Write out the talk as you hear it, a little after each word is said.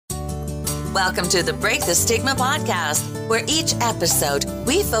Welcome to the Break the Stigma podcast, where each episode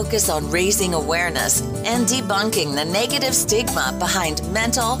we focus on raising awareness and debunking the negative stigma behind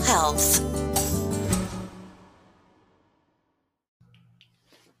mental health.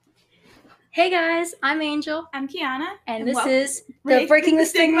 Hey guys, I'm Angel. I'm Kiana. And this is the Breaking the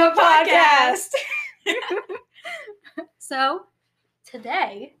Stigma podcast. So,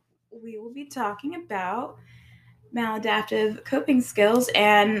 today we will be talking about maladaptive coping skills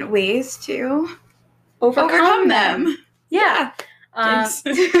and ways to overcome them. Yeah.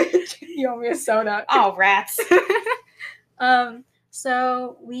 You owe me a soda. Oh, rats.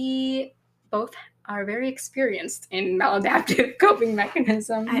 So we both are very experienced in maladaptive coping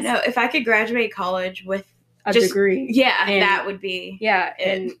mechanisms. I know. If I could graduate college with a degree. Yeah, that would be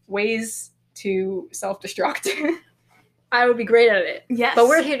and ways to self-destruct. I would be great at it. Yes. But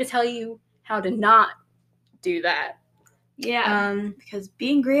we're here to tell you how to not do that. Yeah. Because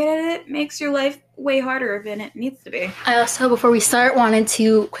being great at it makes your life way harder than it needs to be. I also, before we start, wanted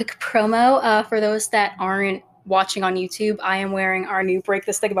to quick promo for those that aren't watching on YouTube. I am wearing our new Break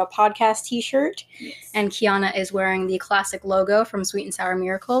the Stigma podcast t-shirt. Yes. And Kiana is wearing the classic logo from Sweet and Sour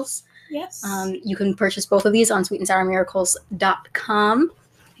Miracles. Yes. You can purchase both of these on sweetandsourmiracles.com.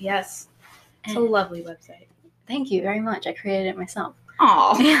 Yes. It's a lovely website. Thank you very much. I created it myself.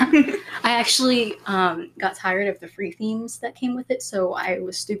 Aw. Yeah. I actually got tired of the free themes that came with it, so I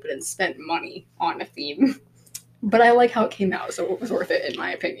was stupid and spent money on a theme. But I like how it came out, so it was worth it in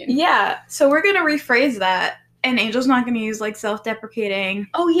my opinion. Yeah. So we're going to rephrase that, and Angel's not going to use like self-deprecating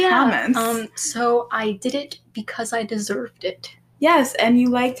comments. So I did it because I deserved it. Yes, and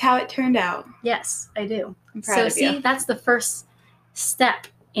you liked how it turned out. Yes, I do. I'm proud of you. See, that's the first step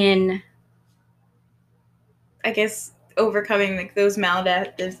in, I guess, overcoming like those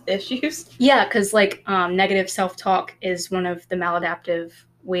maladaptive issues. Yeah, because like negative self-talk is one of the maladaptive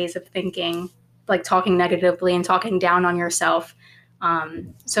ways of thinking, like talking negatively and talking down on yourself.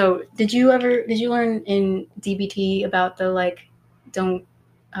 So did you learn in DBT about the like don't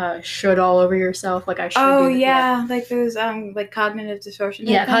should all over yourself, like I should? Oh yeah, like those like cognitive distortions.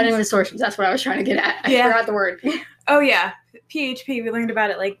 Yeah, cognitive distortions. That's what I was trying to get at. I forgot the word. Oh yeah, PHP. We learned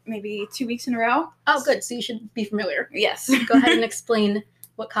about it like maybe 2 weeks in a row. Oh, good. So you should be familiar. Yes. Go ahead and explain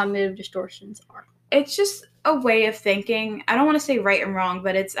what cognitive distortions are. It's just a way of thinking. I don't want to say right and wrong,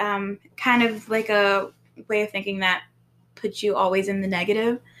 but it's kind of like a way of thinking that puts you always in the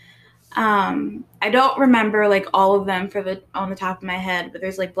negative. I don't remember like all of them on the top of my head, but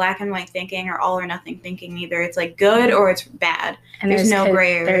there's like black and white thinking or all or nothing thinking. Either it's like good or it's bad. And there's no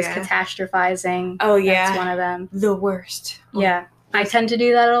gray area. There's catastrophizing. Oh yeah, that's one of them. The worst. Yeah, I tend to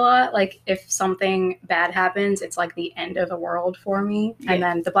do that a lot. Like if something bad happens, it's like the end of the world for me. Yeah. And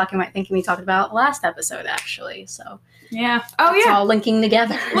then the black and white thinking we talked about last episode, actually. So yeah. Oh it's yeah. all linking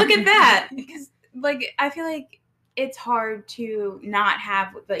together. Look at that. Because like I feel like it's hard to not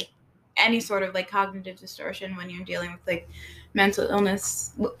have like any sort of like cognitive distortion when you're dealing with like mental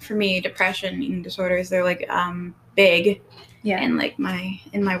illness. For me, depression, eating disorders, they're like big in like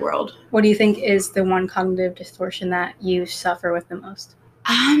in my world. What do you think is the one cognitive distortion that you suffer with the most?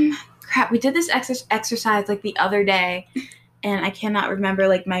 We did this exercise like the other day and I cannot remember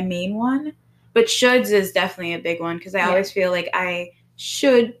like my main one, but shoulds is definitely a big one because I always feel like I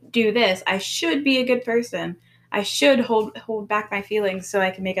should do this. I should be a good person. I should hold back my feelings so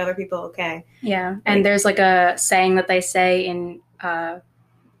I can make other people okay. Yeah, and there's like a saying that they say in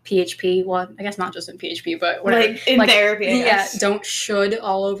PHP. Well, I guess not just in PHP, but whatever. Like in therapy, I guess. Yeah, don't should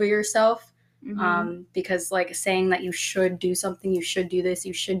all over yourself. Mm-hmm. Because like saying that you should do something, you should do this,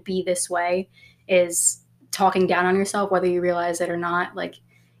 you should be this way is talking down on yourself, whether you realize it or not. Like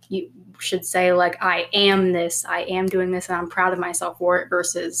you should say like, I am this, I am doing this, and I'm proud of myself for it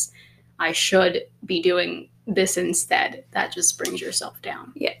versus I should be doing this instead. That just brings yourself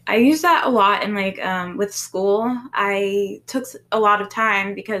down. Yeah, I use that a lot in like with school. I took a lot of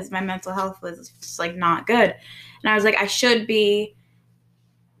time because my mental health was just like not good, and I was like, I should be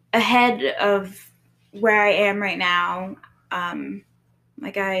ahead of where I am right now.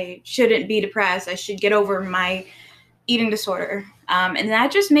 Like I shouldn't be depressed. I should get over my eating disorder, and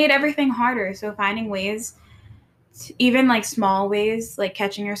that just made everything harder. So finding ways, even like small ways, like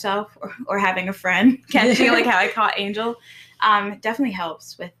catching yourself or having a friend catch you, like how I caught Angel, definitely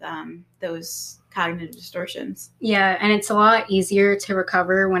helps with those cognitive distortions. Yeah, and it's a lot easier to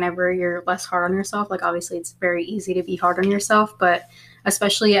recover whenever you're less hard on yourself. Like obviously it's very easy to be hard on yourself, but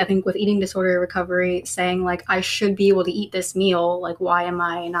especially I think with eating disorder recovery, saying like I should be able to eat this meal, like why am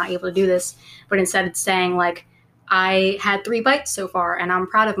I not able to do this? But instead it's saying like I had 3 bites so far and I'm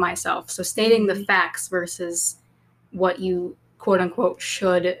proud of myself. So stating the facts versus what you quote unquote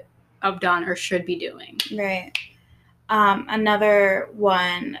should have done or should be doing. Right. Another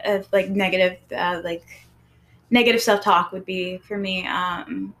one of like negative self-talk would be for me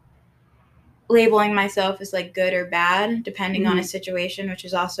labeling myself as like good or bad depending on a situation, which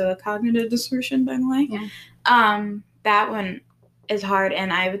is also a cognitive distortion, by the way. Yeah. That one is hard,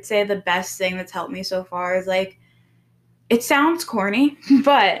 and I would say the best thing that's helped me so far is like, it sounds corny,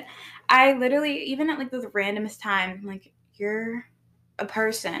 but I literally, even at like the randomest time, like, you're a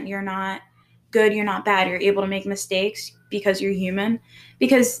person, you're not good, you're not bad, you're able to make mistakes because you're human.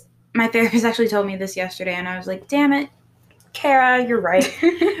 Because my therapist actually told me this yesterday, and I was like, damn it, Kara, you're right.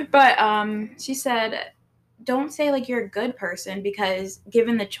 But she said, don't say like you're a good person, because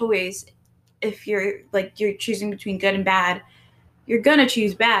given the choice, if you're choosing between good and bad, you're gonna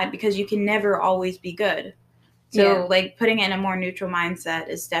choose bad because you can never always be good. So like putting it in a more neutral mindset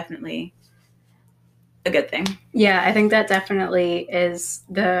is definitely a good thing. Yeah, I think that definitely is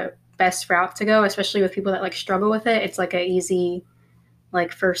the best route to go, especially with people that like struggle with it. It's like an easy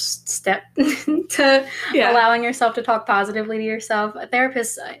like first step to allowing yourself to talk positively to yourself. A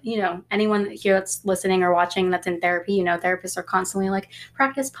therapist, anyone here that's listening or watching that's in therapy, therapists are constantly like,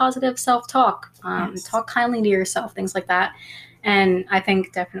 practice positive self-talk, talk kindly to yourself, things like that. And I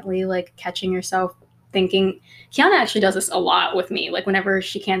think definitely like catching yourself thinking, Kiana actually does this a lot with me. Like whenever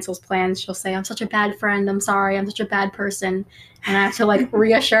she cancels plans, she'll say, I'm such a bad friend. I'm sorry. I'm such a bad person. And I have to like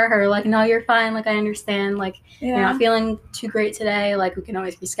reassure her, like, no, you're fine. Like, I understand. Like, you're not feeling too great today. Like, we can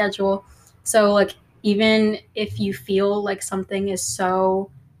always reschedule. So like, even if you feel like something is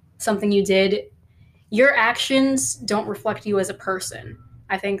something you did, your actions don't reflect you as a person.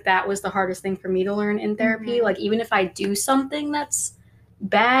 I think that was the hardest thing for me to learn in therapy. Mm-hmm. Like, even if I do something that's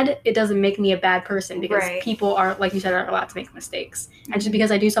bad, it doesn't make me a bad person, because people are, like you said, are allowed to make mistakes. Mm-hmm. And just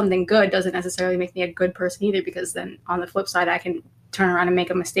because I do something good doesn't necessarily make me a good person either, because then on the flip side, I can turn around and make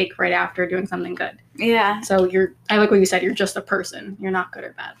a mistake right after doing something good. Yeah. So I like what you said, you're just a person. You're not good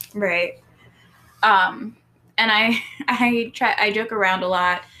or bad. Right. And I joke around a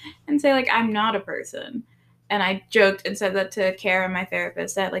lot and say like, I'm not a person. And I joked and said that to Kara, my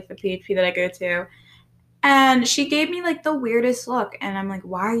therapist at like the PHP that I go to. And she gave me like the weirdest look, and I'm like,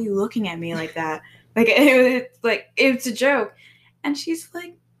 why are you looking at me like that? Like, it's a joke. And she's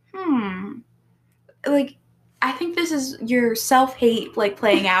like, like, I think this is your self-hate like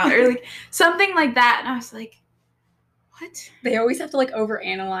playing out, or like something like that. And I was like, what? They always have to like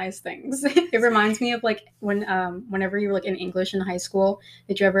overanalyze things. It reminds me of like whenever you were like in English in high school,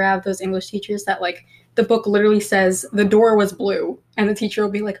 did you ever have those English teachers that like the book literally says the door was blue, and the teacher will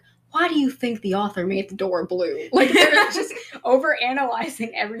be like, why do you think the author made the door blue? Like, they're just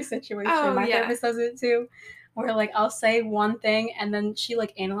overanalyzing every situation. My therapist does it too, where like I'll say one thing and then she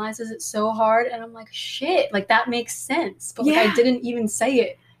like analyzes it so hard, and I'm like, shit, like that makes sense, but like I didn't even say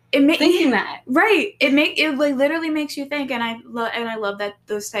it. Thinking that, right? It like literally makes you think, and I love that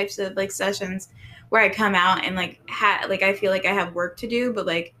those types of like sessions where I come out and like I feel like I have work to do, but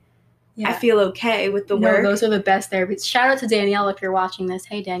like. I feel okay with the work. Those are the best therapies. Shout out to Danielle if you're watching this.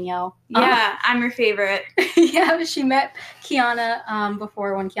 Hey, Danielle. Yeah, I'm your favorite. Yeah, she met Kiana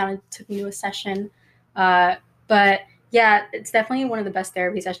before when Kiana took me to a session. But yeah, it's definitely one of the best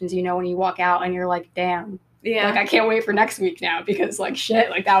therapy sessions, when you walk out and you're like, damn. Yeah. Like, I can't wait for next week now, because like shit,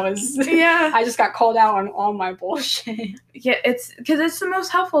 like that was I just got called out on all my bullshit. Yeah, it's because it's the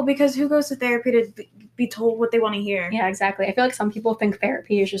most helpful, because who goes to therapy to be told what they want to hear? Yeah, exactly. I feel like some people think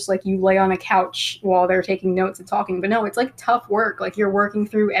therapy is just like you lay on a couch while they're taking notes and talking, but no, it's like tough work. Like, you're working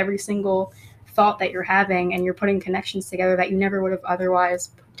through every single thought that you're having, and you're putting connections together that you never would have otherwise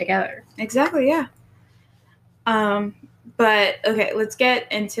put together. Exactly. Yeah. But, okay, let's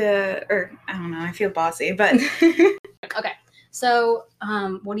get into, or, I don't know, I feel bossy, but. Okay, so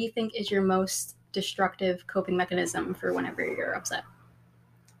what do you think is your most destructive coping mechanism for whenever you're upset?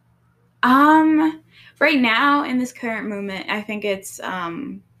 Right now, in this current moment, I think it's,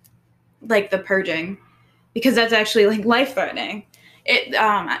 like, the purging, because that's actually, like, life-threatening. It,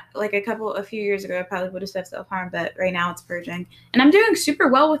 like, a few years ago, I probably would have said self-harm, but right now it's purging. And I'm doing super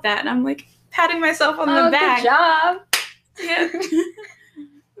well with that, and I'm, like, patting myself on the back. Good job! Yeah.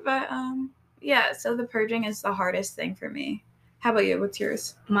 But yeah, so the purging is the hardest thing for me. How about you? What's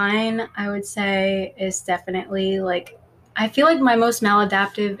yours? Mine, I would say, is definitely like, I feel like my most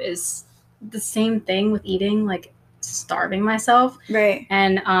maladaptive is the same thing with eating, like starving myself. Right.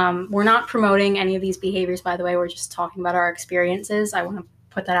 And we're not promoting any of these behaviors, by the way. We're just talking about our experiences. I want to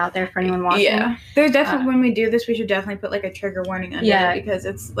put that out there for anyone watching. Yeah. There's definitely, when we do this, we should definitely put like a trigger warning under it, because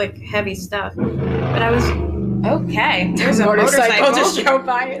it's like heavy stuff. But I was... Okay, there's a motorcycle just drove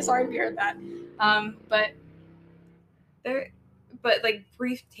by. Sorry if you heard that. But but like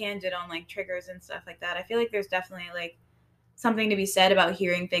brief tangent on like triggers and stuff like that. I feel like there's definitely like something to be said about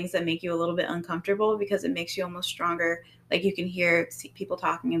hearing things that make you a little bit uncomfortable because it makes you almost stronger. Like you can hear people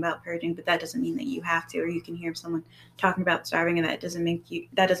talking about purging, but that doesn't mean that you have to, or you can hear someone talking about starving and that doesn't mean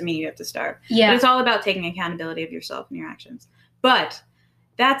you have to starve. Yeah. But it's all about taking accountability of yourself and your actions. But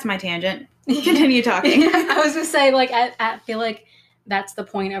that's my tangent. Continue talking. I was gonna say, like, I feel like that's the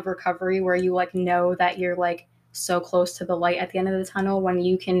point of recovery where you like know that you're like so close to the light at the end of the tunnel when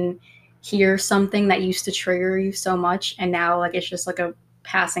you can hear something that used to trigger you so much and now like it's just like a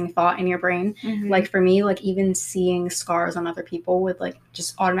passing thought in your brain. Mhm. Like for me, like even seeing scars on other people would like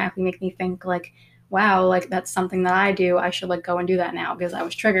just automatically make me think like, wow, like that's something that I do. I should like go and do that now because I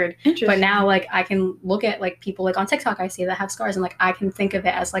was triggered. But now like I can look at like people like on TikTok I see that have scars and like I can think of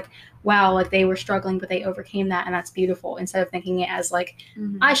it as like, wow, like they were struggling but they overcame that and that's beautiful, instead of thinking it as like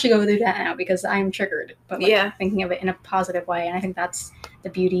I should go do that now because I'm triggered. But like thinking of it in a positive way. And I think that's the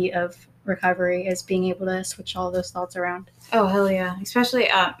beauty of recovery, is being able to switch all those thoughts around. Oh, hell yeah. Especially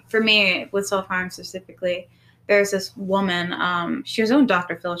for me with self-harm specifically. There's this woman, she was on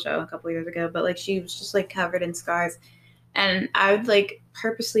Dr. Phil show a couple years ago, but like she was just like covered in scars, and I would like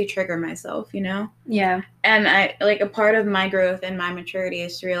purposely trigger myself, you know? Yeah. And I like a part of my growth and my maturity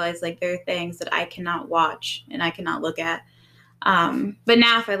is to realize like there are things that I cannot watch and I cannot look at. But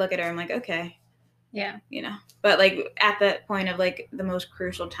now if I look at her, I'm like, okay. Yeah. You know, but like at that point of like the most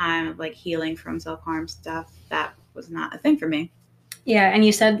crucial time of like healing from self-harm stuff, that was not a thing for me. Yeah, and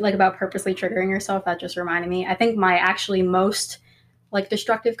you said like about purposely triggering yourself. That just reminded me. I think my actually most like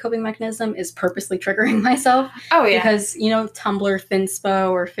destructive coping mechanism is purposely triggering myself. Oh yeah, because you know Tumblr Finspo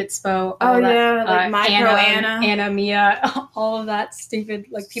or Fitspo. Oh that, yeah, like Micro Anna, Mia, all of that stupid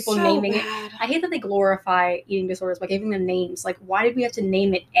like people so naming bad. it. I hate that they glorify eating disorders by giving them names. Like, why did we have to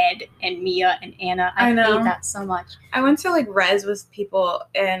name it Ed and Mia and Anna? I hate that so much. I went to like res with people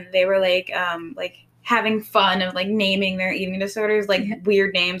and they were like having fun of like naming their eating disorders, like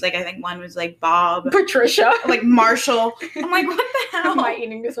weird names. Like I think one was like Bob, Patricia, like Marshall. I'm like, what the hell? My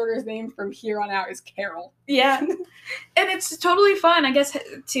eating disorder's name from here on out is Carol. Yeah, and it's totally fun. I guess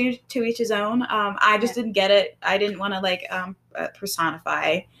to each his own. I just didn't get it. I didn't want to like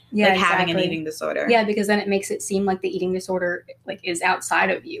personify having an eating disorder. Yeah, because then it makes it seem like the eating disorder like is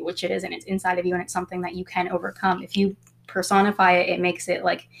outside of you, which it isn't. It's inside of you, and it's something that you can overcome. If you personify it, it makes it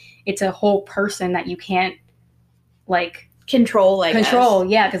like it's a whole person that you can't like control.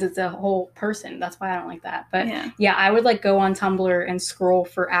 Yeah, because it's a whole person. That's why I don't like that. But yeah, I would like go on Tumblr and scroll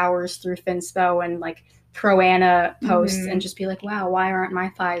for hours through Finspo and like pro Anna posts and just be like, wow, why aren't my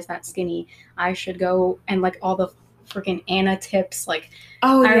thighs that skinny? I should go, and like all the freaking Anna tips. Like,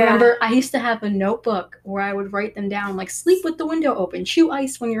 I remember I used to have a notebook where I would write them down, like sleep with the window open, chew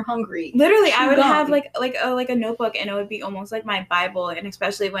ice when you're hungry. Literally, I would have like a notebook, and it would be almost like my Bible. And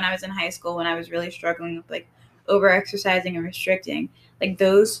especially when I was in high school, when I was really struggling with like over exercising and restricting, like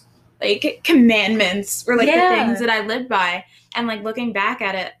those like commandments were like the things that I lived by. And like looking back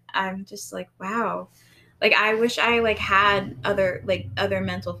at it, I'm just like, wow. Like, I wish I, like, had other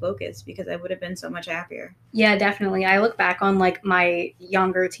mental focus because I would have been so much happier. Yeah, definitely. I look back on, like, my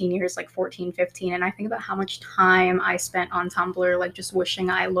younger teen years, like 14, 15, and I think about how much time I spent on Tumblr, like, just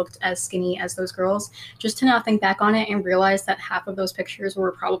wishing I looked as skinny as those girls, just to now think back on it and realize that half of those pictures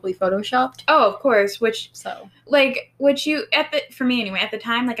were probably Photoshopped. Oh, of course, for me anyway, at the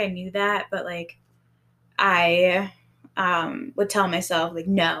time, like, I knew that, but, like, I would tell myself like,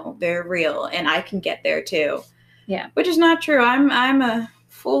 no, they're real and I can get there too. Yeah. Which is not true. I'm a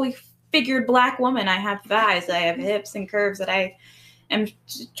fully figured Black woman. I have thighs, I have hips and curves that I am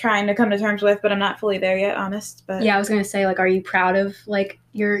trying to come to terms with, but I'm not fully there yet, honest. But yeah, I was going to say, like, are you proud of like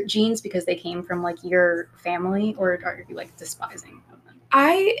your genes because they came from like your family, or are you like despising of them?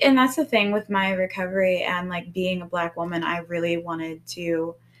 And that's the thing with my recovery and like being a Black woman, I really wanted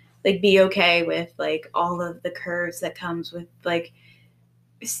to like be okay with like all of the curves that comes with like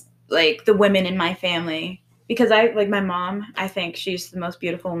the women in my family, because I like my mom, I think she's the most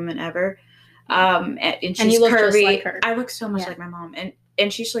beautiful woman ever. And she's curvy. Just like her. I look so much like my mom,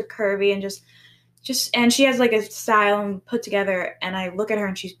 and she's like curvy and just and she has like a style and put together, and I look at her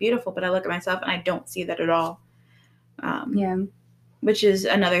and she's beautiful, but I look at myself and I don't see that at all. Which is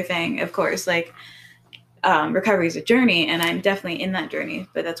another thing, of course, like recovery is a journey, and I'm definitely in that journey,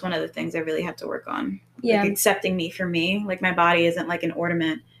 but that's one of the things I really have to work on. Yeah. Like accepting me for me. Like my body isn't like an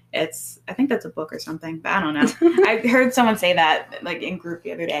ornament. I think that's a book or something, but I don't know. I heard someone say that like in group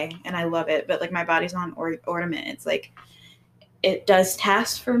the other day, and I love it, but like my body's not an ornament. It's like it does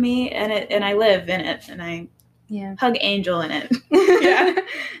tasks for me, and I live in it, and I hug Angel in it.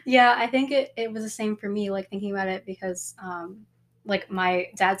 Yeah, I think it was the same for me, like thinking about it, because like my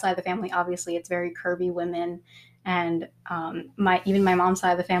dad's side of the family, obviously it's very curvy women, and my mom's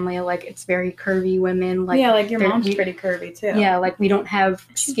side of the family, like it's very curvy women. Like yeah, like your mom's pretty curvy too. Yeah, like we don't have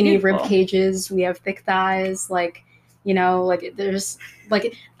She's skinny beautiful. rib cages. We have thick thighs. Like, you know, like there's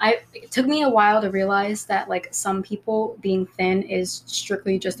like it took me a while to realize that like some people being thin is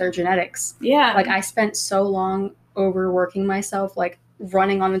strictly just their genetics. Yeah. Like I spent so long overworking myself, like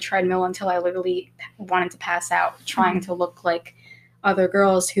running on the treadmill until I literally wanted to pass out, trying to look like other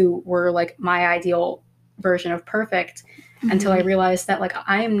girls who were like my ideal version of perfect, until I realized that like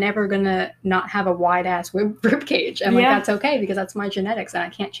I am never gonna not have a wide ass rib cage, and like that's okay because that's my genetics and I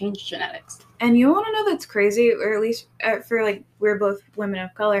can't change genetics. And you want to know that's crazy, or at least for like we're both women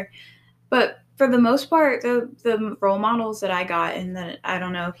of color, but for the most part, the role models that I got, and that I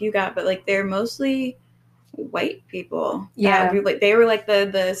don't know if you got, but like they're mostly white people. Yeah, like they were like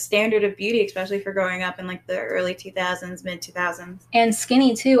the standard of beauty, especially for growing up in like the early 2000s, mid 2000s, and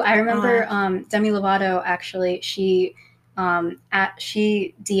skinny too. I remember Demi Lovato actually. She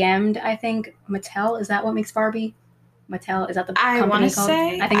DM'd, I think, Mattel. Is that what makes Barbie? Mattel, is that the company called?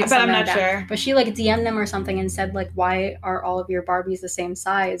 I think it's, but I'm not like that. sure. But she like DM'd them or something and said like, why are all of your Barbies the same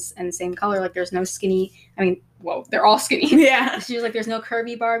size and same color? Like there's no skinny. I mean, whoa, they're all skinny. Yeah. She was like, there's no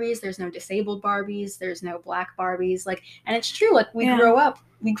curvy Barbies, there's no disabled Barbies, there's no black Barbies. Like, and it's true. Like we grew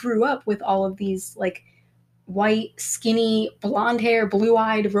up with all of these like white, skinny, blonde hair,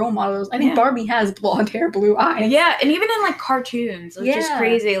 blue-eyed role models. I think Barbie has blonde hair, blue eyes. Yeah, and even in like cartoons, it's just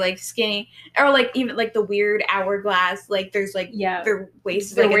crazy, like skinny, or like even like the weird hourglass. Like there's like their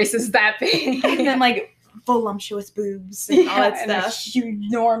waist, their waist is that big, and then like voluptuous boobs and all that stuff.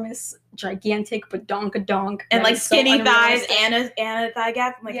 Enormous, gigantic badonkadonk, and like skinny thighs and a thigh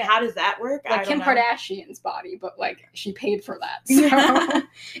gap. I'm like, how does that work? Like Kim Kardashian's body, but like she paid for that. So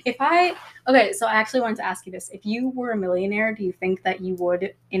so I actually wanted to ask you this: if you were a millionaire, do you think that you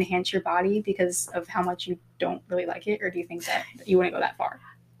would enhance your body because of how much you don't really like it, or do you think that you wouldn't go that far?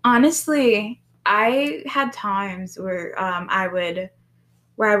 Honestly, I had times where I would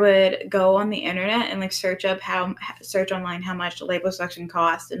go on the internet and like search online how much liposuction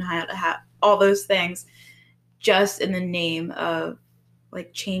costs and how to have all those things, just in the name of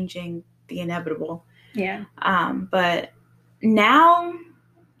like changing the inevitable. Yeah. But now,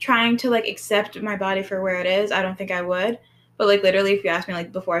 trying to like accept my body for where it is, I don't think I would. But like literally, if you asked me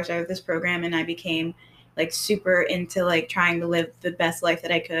like before I started this program and I became like super into like trying to live the best life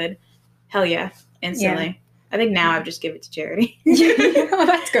that I could, hell yeah, instantly. Yeah. I think now I've just give it to charity. Oh,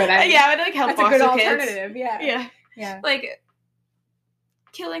 that's good. I would like help foster kids. That's a good alternative. Yeah. Yeah. Like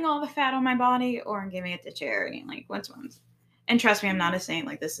killing all the fat on my body or giving it to charity. Like what's one? And trust me, I'm not a saint.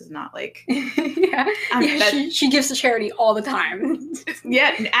 Like this is not like she gives to charity all the time.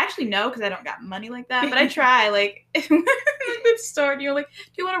 Yeah, actually no, because I don't got money like that. But I try. Like at the store, and you're like,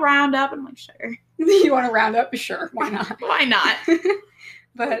 "Do you want to round up?" And I'm like, "Sure." You want to round up? Sure. Why not? Why not?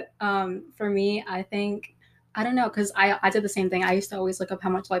 But for me, I think. I don't know, because I did the same thing. I used to always look up how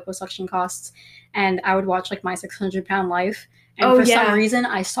much liposuction costs, and I would watch like My 600-Pound Life. And for some reason,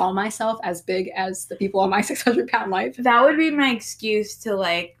 I saw myself as big as the people on My 600-Pound Life. That would be my excuse to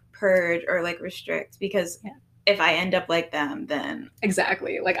like purge or like restrict, because if I end up like them, then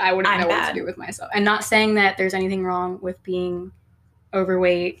exactly, like I wouldn't know what to do with myself. And not saying that there's anything wrong with being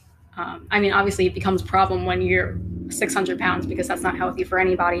overweight. I mean, obviously, it becomes a problem when you're 600 pounds because that's not healthy for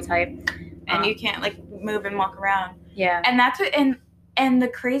any body type. And you can't like move and walk around. Yeah. And that's what, and the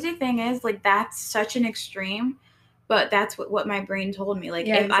crazy thing is like, that's such an extreme, but that's what my brain told me. Like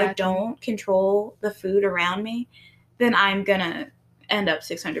if I don't control the food around me, then I'm gonna end up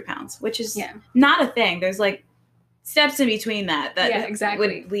 600 pounds, which is not a thing. There's like steps in between that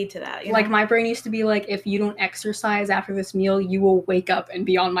would lead to that. You like know? My brain used to be like, if you don't exercise after this meal, you will wake up and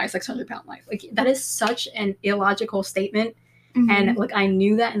be on My 600-Pound Life. Like that is such an illogical statement. Mm-hmm. And like I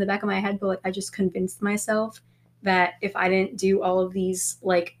knew that in the back of my head, but like I just convinced myself that if I didn't do all of these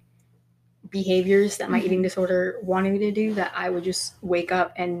like behaviors that my eating disorder wanted me to do, that I would just wake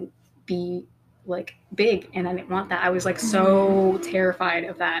up and be like big, and I didn't want that. I was like so terrified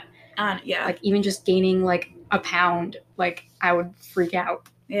of that. Like even just gaining like a pound, like I would freak out.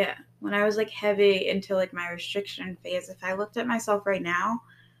 Yeah. When I was like heavy into like my restriction phase, if I looked at myself right now,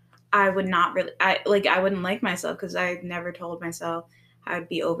 I would not really, I wouldn't like myself, because I never told myself I'd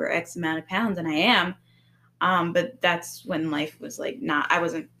be over X amount of pounds, and I am. But that's when life was like I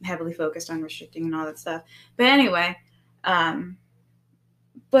wasn't heavily focused on restricting and all that stuff. But anyway,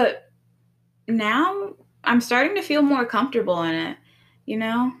 but now I'm starting to feel more comfortable in it, you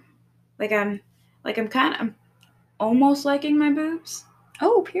know? I'm almost liking my boobs.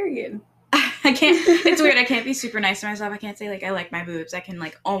 Oh, period. I can't. It's weird. I can't be super nice to myself. I can't say like I like my boobs. I can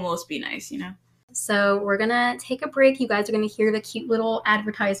like almost be nice, you know. So we're gonna take a break. You guys are gonna hear the cute little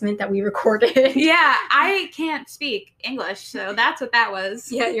advertisement that we recorded. Yeah, I can't speak English, so that's what that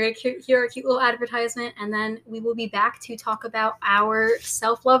was. Yeah, you're gonna hear a cute little advertisement, and then we will be back to talk about our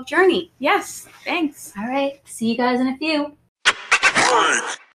self-love journey. Yes, thanks. All right, see you guys in a few.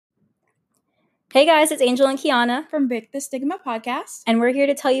 Hey guys, it's Angel and Kiana From Break the Stigma podcast, and we're here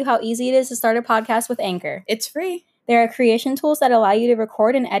to tell you how easy it is to start a podcast with Anchor. It's free. There are creation tools that allow you to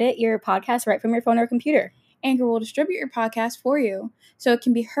record and edit your podcast right from your phone or computer. Anchor will distribute your podcast for you, so it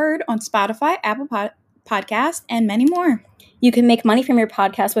can be heard on Spotify, Apple Podcasts, and many more. You can make money from your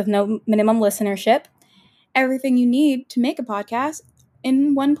podcast with no minimum listenership. Everything you need to make a podcast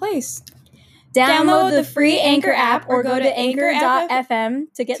in one place. Download the free Anchor app or go to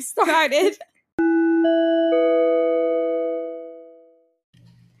anchor.fm to get started.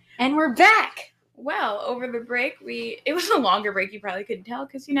 And we're back. Well, over the break, it was a longer break. You probably couldn't tell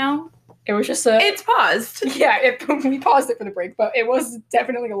because, you know, it was just it's paused. Yeah, we paused it for the break, but it was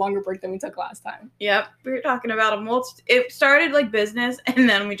definitely a longer break than we took last time. Yep, we were talking about it started like business, and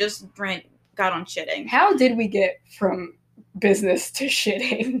then we just got on shitting. How did we get from business to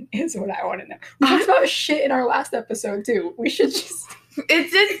shitting is what I want to know. We talked about shit in our last episode, too. We should just...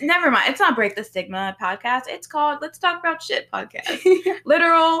 It's never mind. It's not Break the Stigma podcast. It's called Let's Talk About Shit podcast.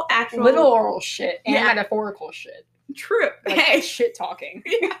 Literal, actual... Literal shit and metaphorical shit. True. Like hey. Shit talking.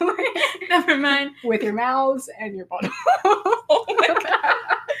 Never mind. With your mouths and your butthole. Oh my God.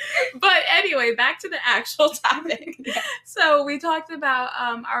 But anyway, back to the actual topic. Yeah. So we talked about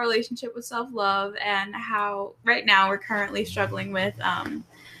our relationship with self-love and how right now we're currently struggling with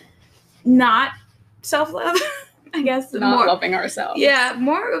not self-love. I guess not more loving ourselves. Yeah,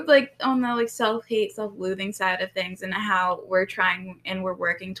 more of like on the like self-hate, self-loathing side of things, and how we're trying and we're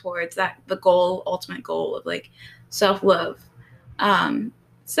working towards that ultimate goal of like self-love.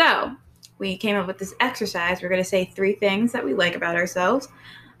 So we came up with this exercise. We're gonna say 3 things that we like about ourselves.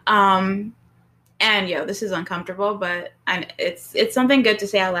 And this is uncomfortable, but it's something good to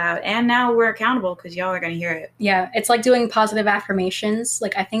say out loud. And now we're accountable because y'all are gonna hear it. Yeah, it's like doing positive affirmations.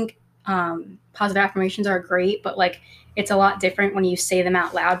 Like I think positive affirmations are great, but like it's a lot different when you say them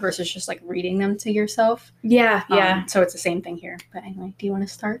out loud versus just like reading them to yourself. Yeah. So it's the same thing here. But anyway, do you want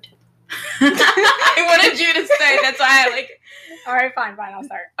to start? I wanted you to say. That's why I like. All right, fine. I'll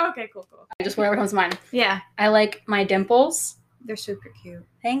start. Okay, cool. Just whatever comes to mind. Yeah, I like my dimples. they're super cute.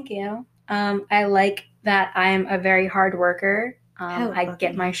 Thank you. I like that I am a very hard worker. I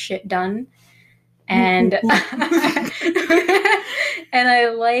get my shit done. And and I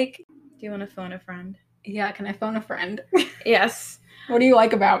like... Do you want to phone a friend? Yeah, can I phone a friend? Yes. What do you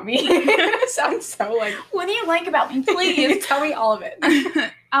like about me? It sounds so like... What do you like about me? Please. Tell me all of it.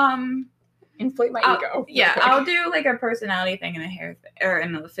 Inflate my ego. Yeah, I'll do like a personality thing in the hair or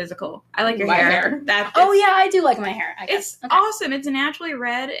in the physical. I like your hair. Yeah, I do like my hair. I guess. It's awesome. It's naturally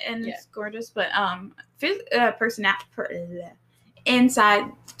red and it's gorgeous. But inside,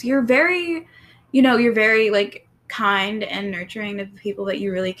 you're very, you're very like kind and nurturing to the people that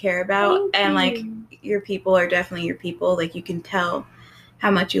you really care about, and like your people are definitely your people. Like you can tell how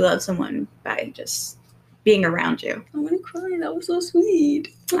much you love someone by just being around you. I'm gonna cry. That was so sweet.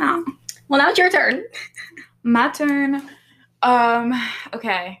 Wow. Well, now it's your turn. My turn.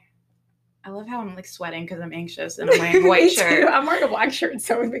 Okay. I love how I'm like sweating because I'm anxious and I'm wearing a white shirt. I'm wearing a black shirt,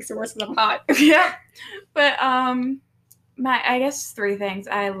 so it makes it worse because I'm hot. Yeah. But I guess 3 things.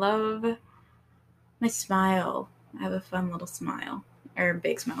 I love my smile. I have a fun little smile, or a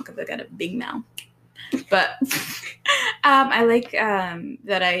big smile because I got a big mouth. But I like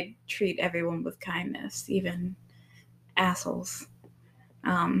that I treat everyone with kindness, even assholes.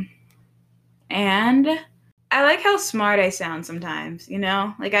 And I like how smart I sound sometimes,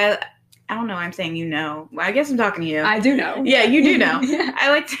 Like I don't know why I'm saying Well, I guess I'm talking to you. I do know. Yeah, you do know. Yeah. I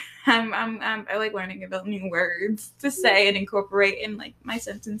like learning about new words to say and incorporate in like my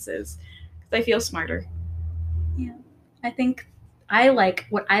sentences because I feel smarter. Yeah. I think I like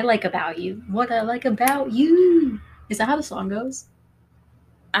what I like about you. What I like about you. Is that how the song goes?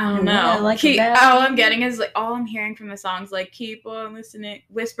 I don't know. All I'm getting is like all I'm hearing from the songs like keep on listening,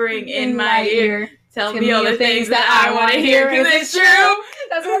 whispering in my ear. Tell me all the things that I want to hear because it's true.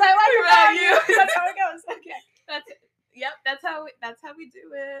 That's what I like about you. That's how it goes. Okay. That's how we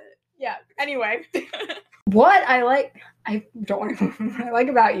do it. Yeah. Anyway, what I like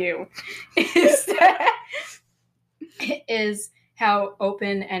about you is how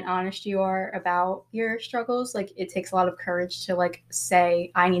open and honest you are about your struggles. Like it takes a lot of courage to like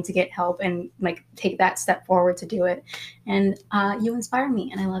say I need to get help and like take that step forward to do it. And you inspire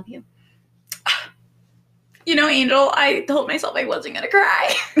me and I love you. You know, Angel, I told myself I wasn't gonna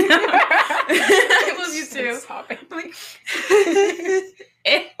cry. I love you too. Stop it. Like,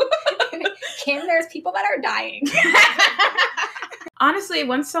 Kim, there's people that are dying. honestly,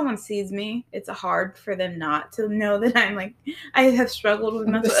 once someone sees me, it's hard for them not to know that I'm like, I have struggled with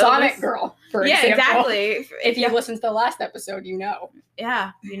mental The Sonic illness. girl, for Yeah, example. exactly. If you listen to the last episode, you know.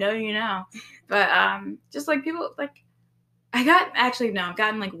 Yeah, you know. But just like people, like, I've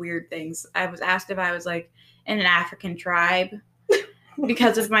gotten like weird things. I was asked if I was like in an African tribe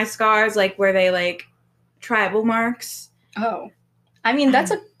because of my scars, like were they like tribal marks? Oh. I mean, that's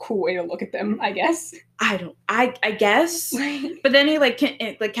a cool way to look at them, I guess. I guess. But then he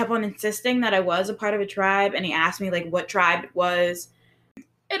kept on insisting that I was a part of a tribe, and he asked me like what tribe it was.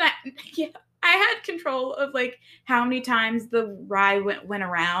 And I had control of like how many times the ride went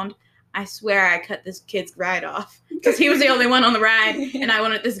around. I swear I cut this kid's ride off because he was the only one on the ride, and I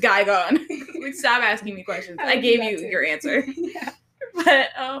wanted this guy gone. Like, stop asking me questions. I gave you your answer. Yeah. But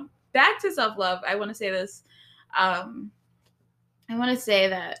back to self-love, I want to say this. I want to say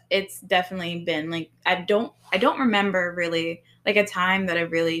that it's definitely been like I don't remember really like a time that I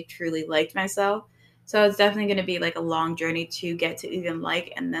really truly liked myself. So it's definitely going to be like a long journey to get to even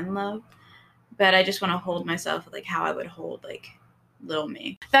like and then love. But I just want to hold myself like how I would hold like little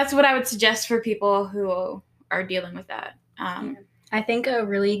me. That's what I would suggest for people who are dealing with that. I think a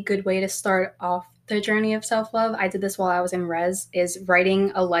really good way to start off the journey of self-love, I did this while I was in res, is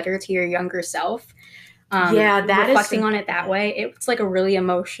writing a letter to your younger self. That reflecting on it that way. It's like a really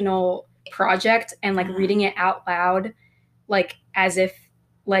emotional project, and like reading it out loud, like as if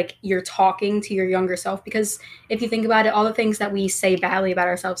like you're talking to your younger self. Because if you think about it, all the things that we say badly about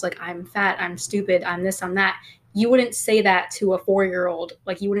ourselves, like I'm fat, I'm stupid, I'm this, I'm that, you wouldn't say that to a 4-year-old.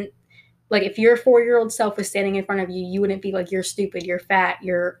 Like you wouldn't, like if your 4-year-old self was standing in front of you, you wouldn't be like, you're stupid, you're fat,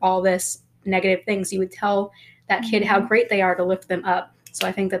 you're all this negative things. You would tell that kid how great they are to lift them up. So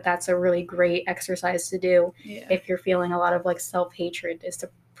I think that that's a really great exercise to do if you're feeling a lot of like self-hatred, is to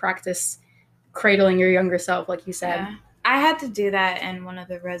practice cradling your younger self, like you said. Yeah. I had to do that in one of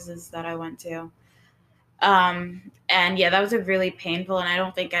the reses that I went to. And yeah, that was a really painful, and I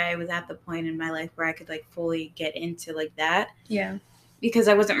don't think I was at the point in my life where I could like fully get into like that. Yeah. Because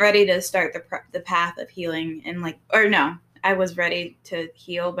I wasn't ready to start the path of healing, and like, or no, I was ready to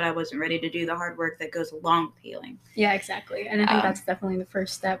heal, but I wasn't ready to do the hard work that goes along with healing. Yeah, exactly. And I think that's definitely the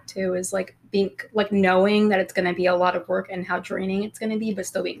first step too, is like being like knowing that it's going to be a lot of work and how draining it's going to be, but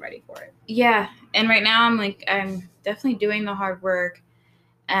still being ready for it. Yeah. And right now I'm definitely doing the hard work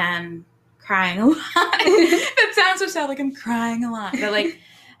and crying a lot. That sounds so sad, like I'm crying a lot. But like,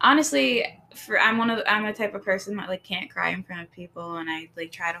 honestly, I'm the type of person that like can't cry in front of people, and I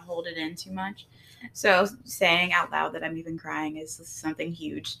like try to hold it in too much. So saying out loud that I'm even crying is something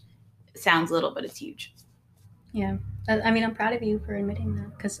huge. It sounds little, but it's huge. Yeah. I mean, I'm proud of you for admitting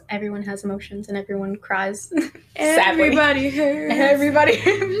that, because everyone has emotions and everyone cries. Everybody hurts. Everybody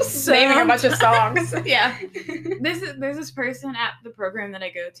just naming a bunch of songs. Yeah. There's this person at the program that I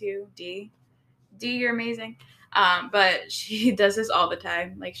go to, D, you're amazing. But she does this all the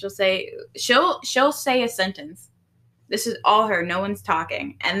time. Like she'll say a sentence. This is all her. No one's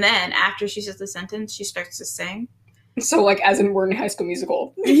talking. And then after she says the sentence, she starts to sing. So like as in we're in High School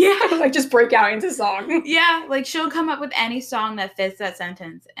Musical. Yeah. Like just break out into song. Yeah. Like she'll come up with any song that fits that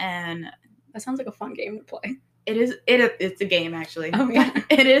sentence. And that sounds like a fun game to play. It is. It's a game, actually. Oh, yeah.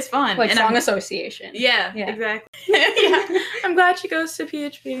 It is fun. Like and song association. Yeah, exactly. Yeah. I'm glad she goes to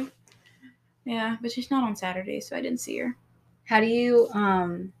PHP. Yeah, but she's not on Saturday, so I didn't see her. How do you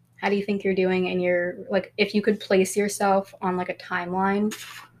think you're doing in your, like, if you could place yourself on like a timeline,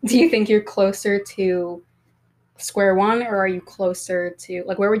 do you think you're closer to square one, or are you closer to,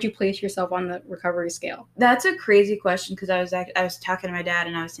 like, where would you place yourself on the recovery scale? That's a crazy question, because I was talking to my dad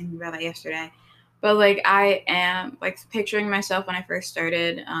and I was thinking about that yesterday. But like I am like picturing myself when I first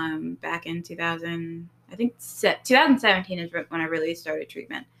started back in 2017 is when I really started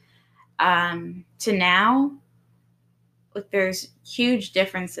treatment. To now, like there's huge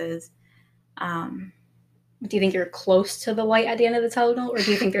differences. Do you think you're close to the light at the end of the tunnel, or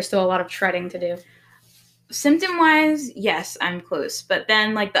do you think there's still a lot of treading to do? Symptom-wise, yes, I'm close. But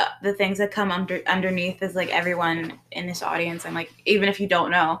then, like, the things that come underneath is, like, everyone in this audience, I'm like, even if you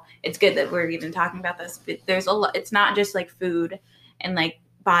don't know, it's good that we're even talking about this. But there's a lot. It's not just, like, food and, like,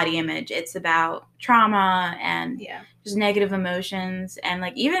 body image. It's about trauma and just negative emotions. And,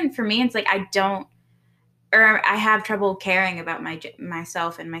 like, even for me, it's, like, I have trouble caring about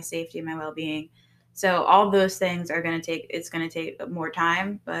myself and my safety and my well-being. So all those things it's going to take more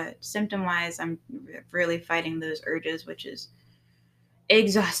time, but symptom-wise, I'm really fighting those urges, which is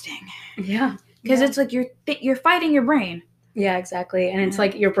exhausting. Yeah. because it's like you're fighting your brain. Yeah, exactly. And it's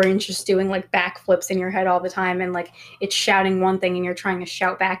like your brain's just doing like backflips in your head all the time, and like it's shouting one thing and you're trying to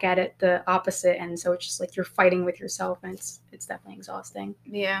shout back at it the opposite, and so it's just like you're fighting with yourself, and it's definitely exhausting.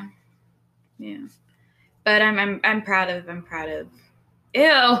 Yeah. But I'm proud of. Ew,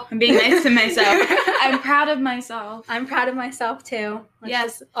 I'm being nice to myself. I'm proud of myself. I'm proud of myself too.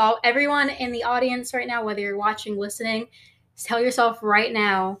 Yes. Everyone in the audience right now, whether you're watching, listening, tell yourself right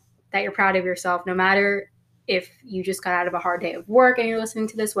now that you're proud of yourself, no matter if you just got out of a hard day of work and you're listening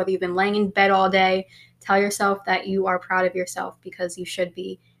to this, whether you've been laying in bed all day, tell yourself that you are proud of yourself, because you should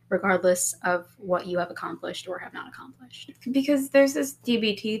be, regardless of what you have accomplished or have not accomplished. Because there's this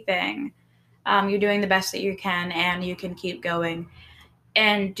DBT thing. You're doing the best that you can, and you can keep going.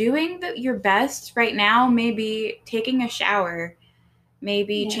 And doing your best right now, maybe taking a shower,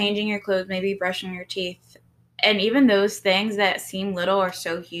 maybe changing your clothes, maybe brushing your teeth. And even those things that seem little are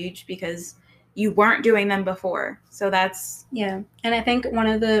so huge because you weren't doing them before. So that's... Yeah. And I think one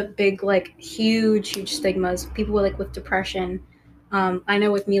of the big, like, huge stigmas, people with depression, I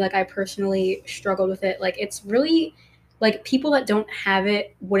know with me, like, I personally struggled with it. Like, it's really... like, people that don't have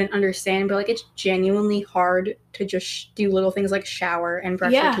it wouldn't understand, but, like, it's genuinely hard to just do little things like shower and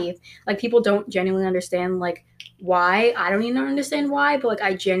brush your teeth. Like, people don't genuinely understand, like, why. I don't even understand why, but, like,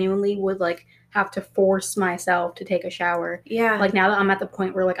 I genuinely would, like, have to force myself to take a shower. Yeah. Like, now that I'm at the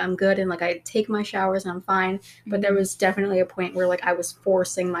point where, like, I'm good and, like, I take my showers and I'm fine, but there was definitely a point where, like, I was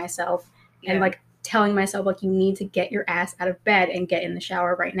forcing myself and, like, telling myself, like, you need to get your ass out of bed and get in the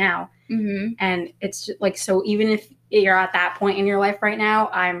shower right now. Mm-hmm. And it's just, like, so even if you're at that point in your life right now,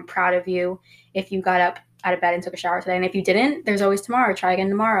 I'm proud of you if you got up out of bed and took a shower today. And if you didn't, there's always tomorrow. Try again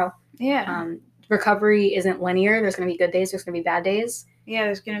tomorrow. Yeah. Recovery isn't linear. There's going to be good days. There's going to be bad days. Yeah,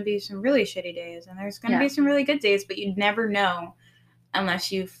 there's going to be some really shitty days, and there's going to be some really good days, but you'd never know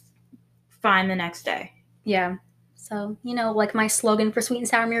unless you find the next day. Yeah. So, like my slogan for Sweet and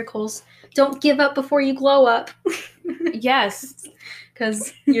Sour Miracles, don't give up before you glow up. Yes.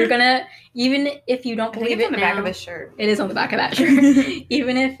 Because you're going to, even if you don't believe it on the now, back of his shirt. It is on the back of that shirt.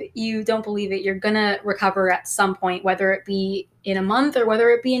 Even if you don't believe it, you're going to recover at some point, whether it be in a month or whether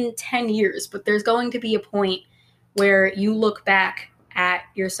it be in 10 years. But there's going to be a point where you look back at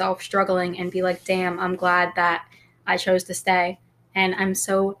yourself struggling and be like, damn, I'm glad that I chose to stay. And I'm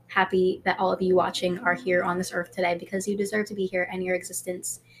so happy that all of you watching are here on this earth today, because you deserve to be here and your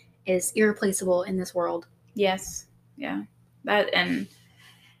existence is irreplaceable in this world. Yes. Yeah. That, and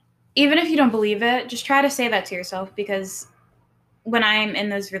even if you don't believe it, just try to say that to yourself, because when I'm in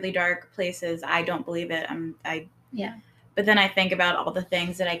those really dark places, I don't believe it. But then I think about all the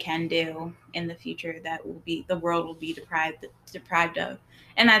things that I can do in the future that the world will be deprived of.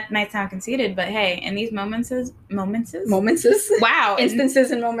 And that might sound conceited, but hey, in these moments? Wow.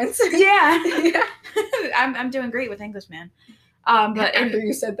 Instances and moments. Yeah. I'm doing great with English, man. But after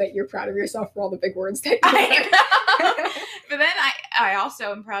you said that you're proud of yourself for all the big words that you I but then I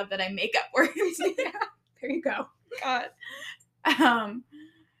also am proud that I make up words. Yeah, there you go. God.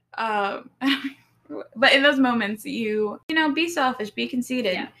 But in those moments, you be selfish, be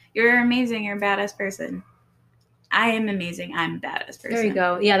conceited. Yeah. You're amazing. You're a badass person. I am amazing. I'm a badass person. There you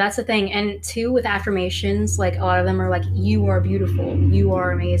go. Yeah, that's the thing. And too, with affirmations, like a lot of them are like, you are beautiful. You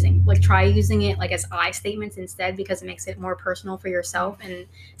are amazing. Like, try using it like as I statements instead, because it makes it more personal for yourself. And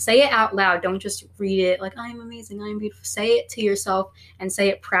say it out loud. Don't just read it like, I am amazing. I am beautiful. Say it to yourself and say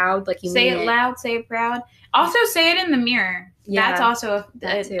it proud. Like, you say mean it loud. Say it proud. Also, say it in the mirror. Yeah, that's also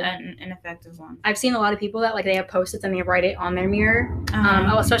an effective one. I've seen a lot of people that, like, they have Post-its and they write it on their mirror.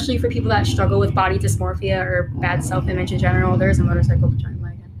 Especially for people that struggle with body dysmorphia or bad self-image in general. There's a motorcycle behind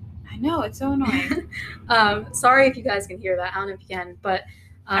my head. I know, it's so annoying. Sorry if you guys can hear that. I don't know if you can, but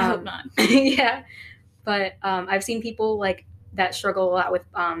I hope not. Yeah, but I've seen people like that struggle a lot with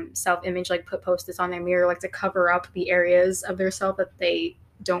self-image, like put Post-its on their mirror, like to cover up the areas of their self that they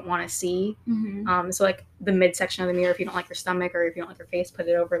don't want to see. Mm-hmm. So like the midsection of the mirror, if you don't like your stomach or if you don't like your face, put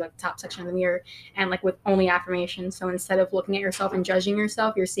it over like the top section of the mirror, and like with only affirmations. So instead of looking at yourself and judging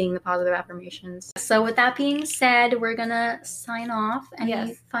yourself, you're seeing the positive affirmations. So with that being said, we're gonna sign off.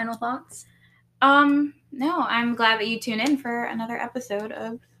 Any final thoughts? No, I'm glad that you tuned in for another episode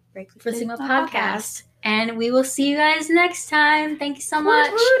of Break the Stigma podcast. And we will see you guys next time. Thank you so much.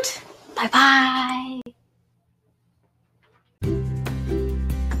 Woot woot. Bye-bye.